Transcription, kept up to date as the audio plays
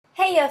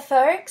Hiya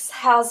folks,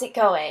 how's it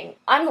going?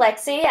 I'm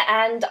Lexi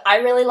and I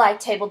really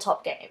like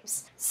tabletop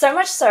games. So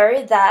much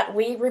so that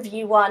we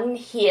review one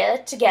here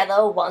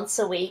together once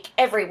a week,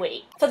 every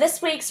week. For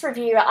this week's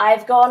review,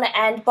 I've gone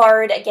and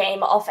borrowed a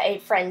game off a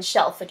friend's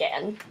shelf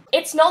again.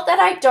 It's not that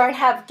I don't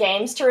have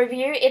games to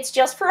review, it's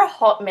just for a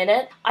hot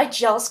minute, I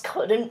just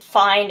couldn't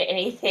find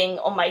anything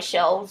on my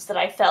shelves that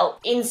I felt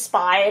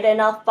inspired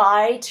enough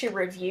by to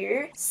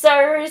review.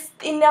 So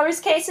in those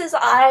cases,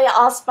 I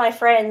asked my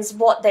friends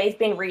what they've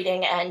been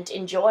reading and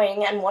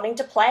enjoying and wanting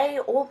to play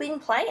or been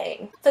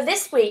playing. For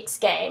this week's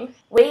game,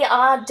 we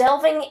are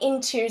delving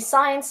into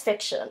science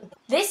fiction.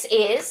 This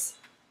is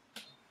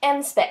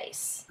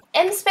M-Space.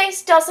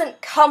 M-Space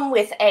doesn't come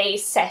with a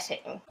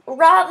setting.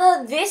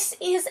 Rather, this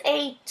is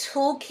a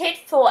toolkit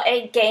for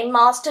a game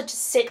master to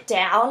sit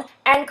down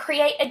and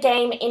create a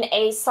game in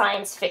a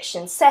science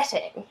fiction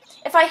setting.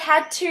 If I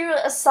had to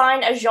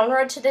assign a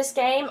genre to this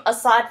game,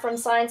 aside from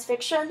science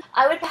fiction,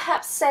 I would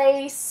perhaps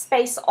say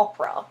space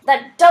opera.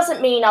 That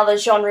doesn't mean other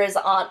genres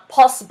aren't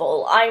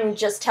possible, I'm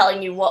just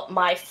telling you what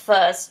my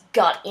first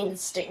gut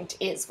instinct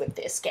is with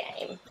this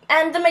game.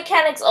 And the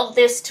mechanics of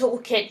this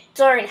toolkit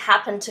don't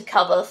happen to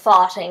cover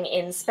farting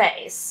in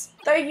space,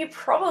 though you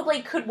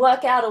probably could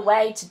work out a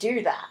way to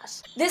do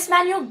that. This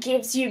manual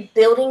gives you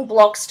building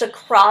blocks to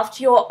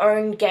craft your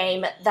own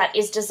game that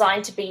is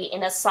designed to be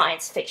in a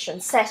science fiction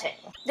setting.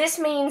 This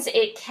means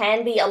it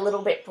can be a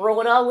little bit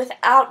broader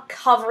without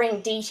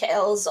covering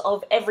details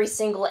of every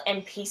single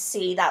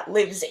NPC that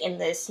lives in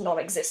this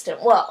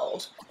non-existent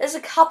world. There's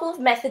a couple of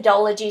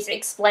methodologies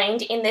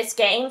explained in this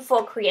game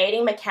for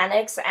creating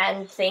mechanics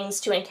and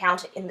things to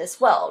encounter in this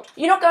world.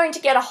 You're not going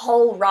to get a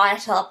whole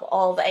write-up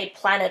of a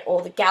planet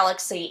or the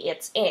galaxy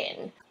it's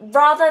in.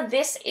 Rather,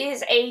 this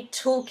is a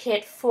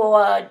toolkit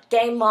for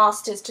game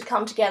masters to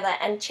come together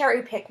and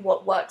cherry pick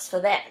what works for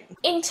them.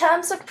 In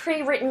terms of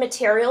pre-written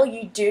material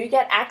you do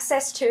get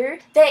access to,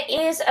 there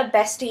is a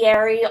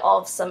bestiary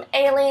of some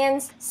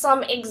aliens,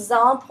 some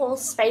example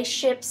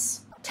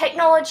spaceships,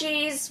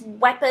 technologies,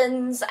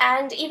 weapons,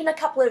 and even a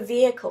couple of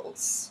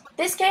vehicles.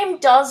 This game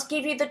does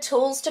give you the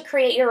tools to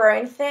create your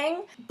own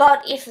thing,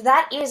 but if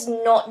that is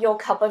not your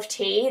cup of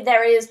tea,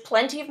 there is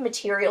plenty of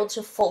material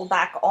to fall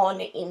back on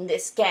in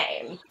this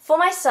game. For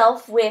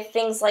myself, with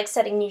things like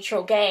setting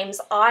neutral games,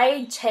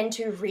 I tend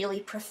to really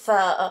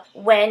prefer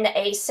when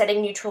a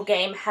setting neutral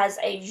game has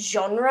a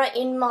genre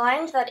in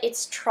mind that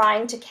it's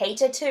trying to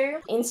cater to,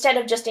 instead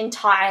of just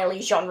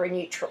entirely genre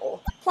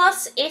neutral.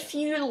 Plus, if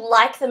you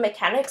like the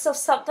mechanics of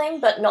something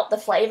but not the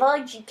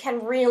flavor, you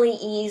can really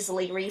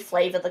easily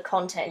reflavor the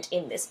content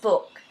in this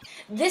book.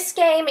 This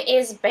game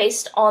is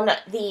based on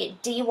the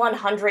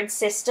d100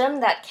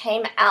 system that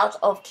came out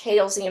of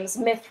Chaosium's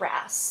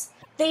Mithras.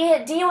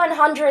 The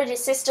d100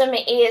 system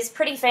is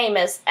pretty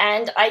famous,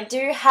 and I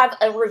do have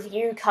a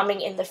review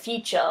coming in the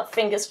future,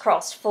 fingers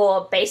crossed,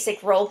 for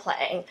basic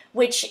role-playing,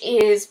 which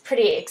is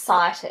pretty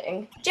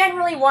exciting.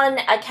 Generally, when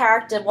a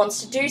character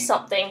wants to do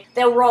something,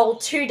 they'll roll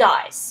 2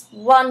 dice,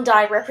 one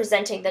die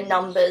representing the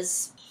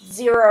numbers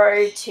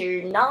 0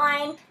 to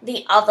 9,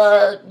 the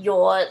other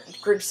your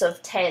groups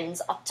of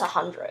 10s up to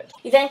 100.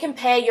 You then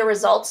compare your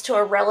results to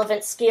a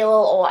relevant skill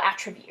or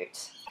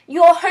attribute.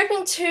 You're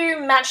hoping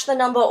to match the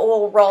number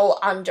or roll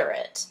under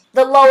it.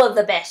 The lower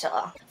the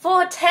better.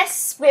 For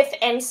tests with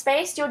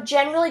M-Space, you're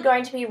generally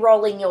going to be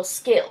rolling your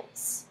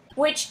skills,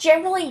 which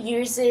generally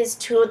uses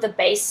 2 of the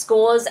base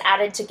scores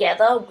added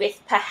together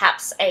with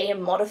perhaps a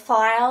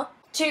modifier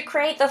to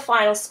create the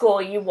final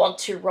score you want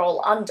to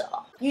roll under.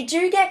 You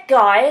do get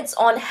guides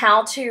on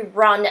how to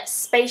run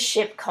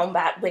spaceship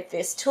combat with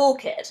this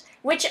toolkit,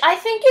 which I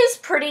think is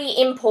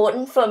pretty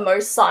important for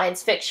most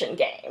science fiction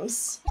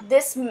games.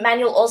 This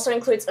manual also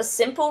includes a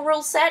simple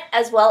rule set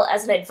as well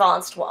as an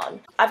advanced one.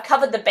 I've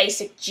covered the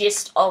basic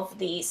gist of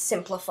the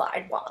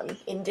simplified one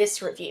in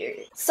this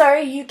review, so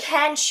you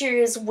can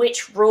choose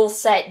which rule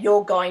set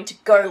you're going to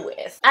go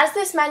with. As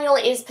this manual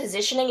is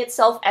positioning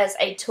itself as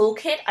a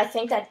toolkit, I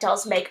think that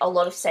does make a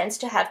lot of sense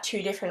to have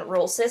 2 different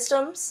rule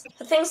systems.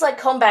 For things like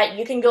combat,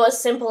 you can go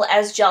as simple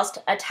as just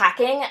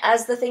attacking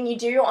as the thing you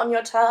do on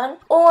your turn,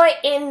 or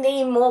in the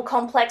more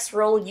complex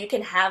rule you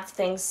can have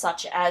things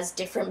such as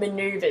different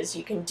maneuvers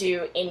you can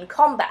do in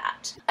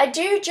combat. I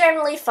do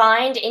generally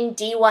find in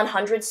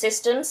d100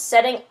 systems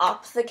setting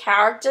up the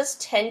characters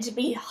tend to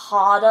be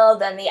harder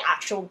than the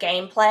actual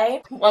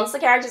gameplay. Once the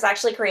character's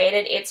actually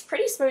created, it's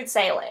pretty smooth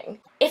sailing.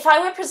 If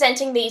I were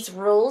presenting these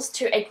rules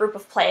to a group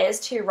of players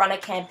to run a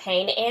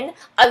campaign in,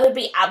 I would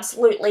be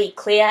absolutely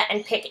clear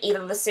and pick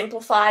either the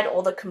simplified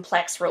or the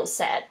complex rule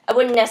set. I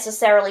wouldn't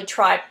necessarily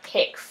try to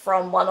pick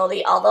from one or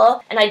the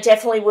other, and I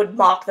definitely would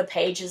mark the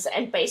pages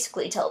and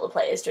basically tell the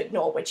players to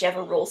ignore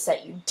whichever rule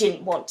set you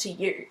didn't want to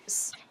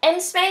use.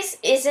 M-Space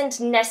isn't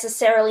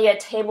necessarily a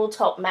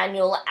tabletop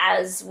manual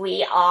as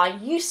we are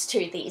used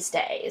to these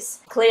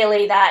days.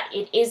 Clearly that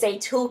it is a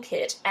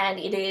toolkit and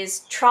it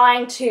is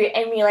trying to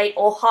emulate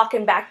or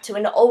harken back to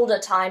an older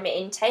time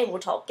in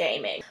tabletop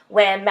gaming,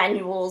 where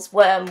manuals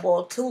were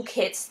more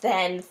toolkits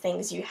than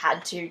things you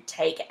had to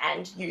take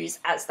and use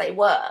as they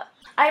were.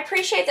 I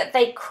appreciate that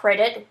they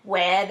credit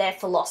where their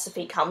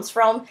philosophy comes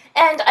from,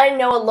 and I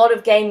know a lot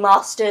of game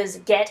masters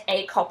get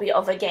a copy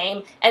of a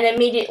game and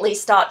immediately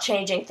start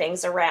changing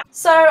things around.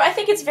 So I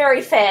think it's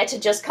very fair to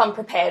just come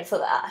prepared for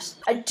that.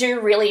 I do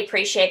really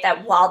appreciate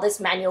that while this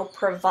manual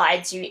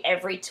provides you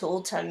every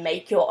tool to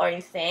make your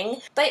own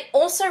thing, they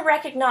also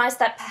recognize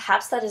that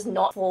perhaps that is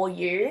not for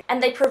you,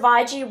 and they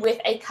provide you with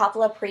a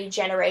couple of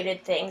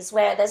pre-generated things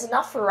where there's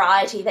enough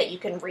variety that you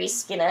can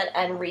reskin it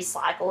and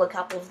recycle a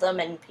couple of them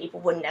and people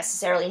wouldn't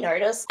necessarily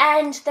notice,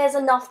 and there's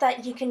enough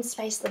that you can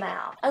space them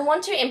out. I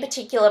want to in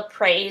particular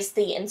praise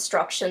the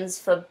instructions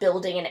for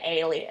building an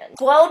alien.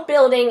 World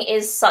building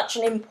is such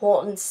an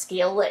important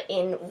skill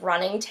in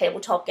running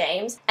tabletop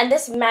games, and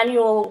this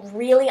manual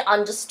really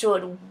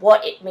understood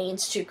what it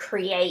means to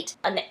create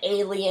an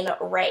alien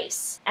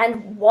race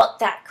and what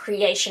that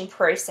creation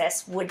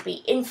process would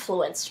be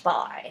influenced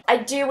by. I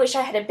do wish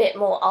I had a bit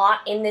more art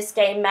in this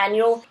game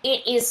manual.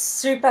 It is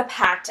super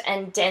packed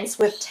and dense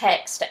with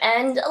text,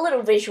 and a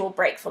little visual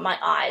break for my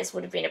eyes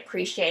would have been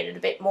appreciated a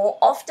bit more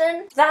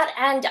often. That,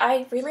 and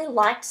I really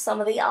liked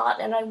some of the art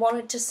and I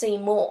wanted to see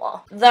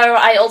more. Though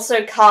I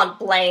also can't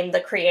blame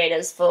the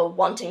creators for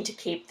wanting to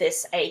keep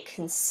this a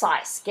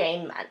concise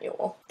game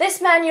manual.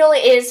 This manual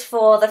is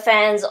for the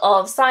fans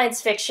of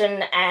science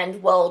fiction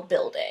and world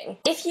building.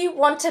 If you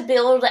want to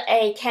build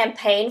a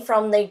campaign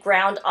from the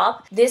ground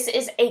up, this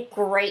is a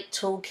great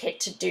toolkit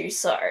to do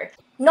so.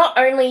 Not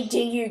only do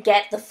you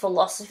get the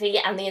philosophy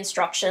and the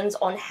instructions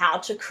on how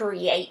to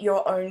create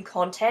your own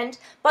content,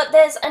 but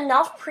there's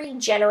enough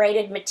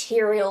pre-generated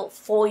material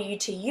for you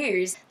to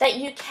use that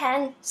you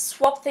can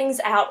swap things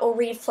out or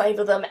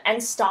reflavor them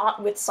and start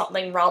with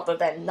something rather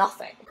than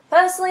nothing.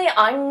 Personally,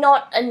 I'm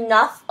not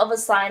enough of a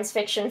science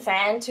fiction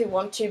fan to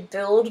want to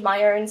build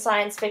my own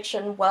science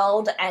fiction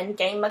world and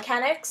game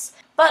mechanics,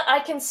 but I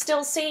can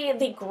still see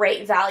the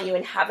great value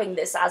in having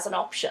this as an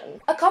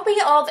option. A copy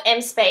of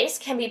M-Space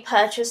can be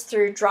purchased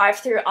through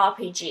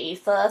DriveThruRPG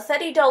for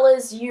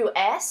 $30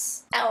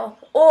 US,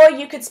 or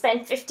you could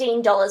spend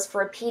 $15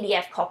 for a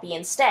PDF copy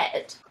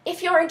instead.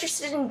 If you're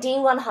interested in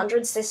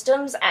d100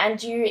 systems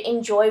and you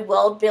enjoy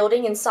world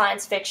building in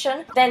science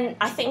fiction, then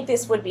I think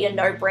this would be a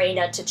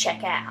no-brainer to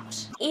check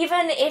out.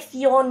 Even if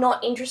you're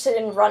not interested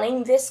in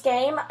running this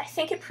game, I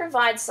think it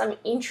provides some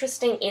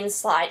interesting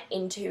insight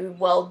into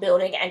world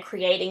building and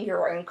creating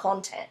your own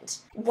content.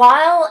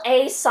 While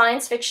a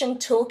science fiction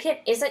toolkit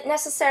isn't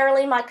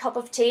necessarily my cup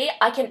of tea,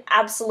 I can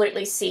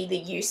absolutely see the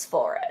use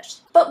for it.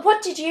 But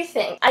what did you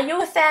think? Are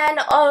you a fan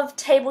of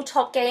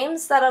tabletop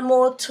games that are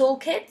more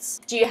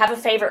toolkits? Do you have a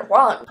favorite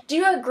one? Do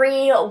you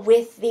agree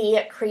with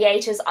the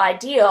creator's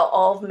idea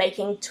of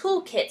making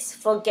toolkits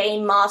for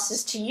game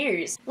masters to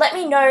use? Let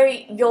me know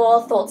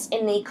your thoughts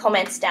in the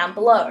comments down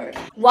below.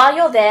 While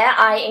you're there,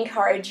 I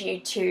encourage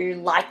you to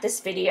like this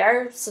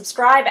video,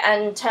 subscribe,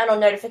 and turn on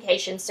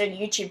notifications so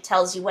YouTube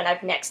tells you when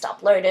I've next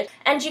uploaded,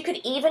 and you could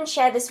even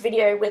share this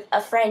video with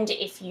a friend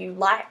if you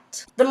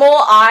liked. The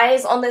more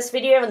eyes on this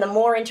video and the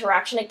more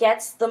interaction it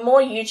gets, the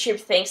more YouTube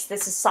thinks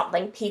this is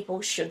something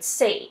people should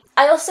see.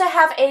 I also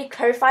have a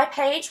Ko-Fi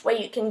page where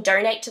you can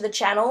donate to the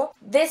channel.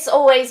 This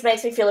always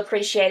makes me feel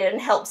appreciated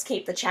and helps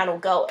keep the channel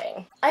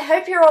going. I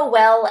hope you're all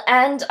well,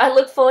 and I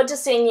look forward to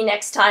seeing you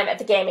next time at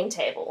the gaming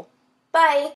table. Bye!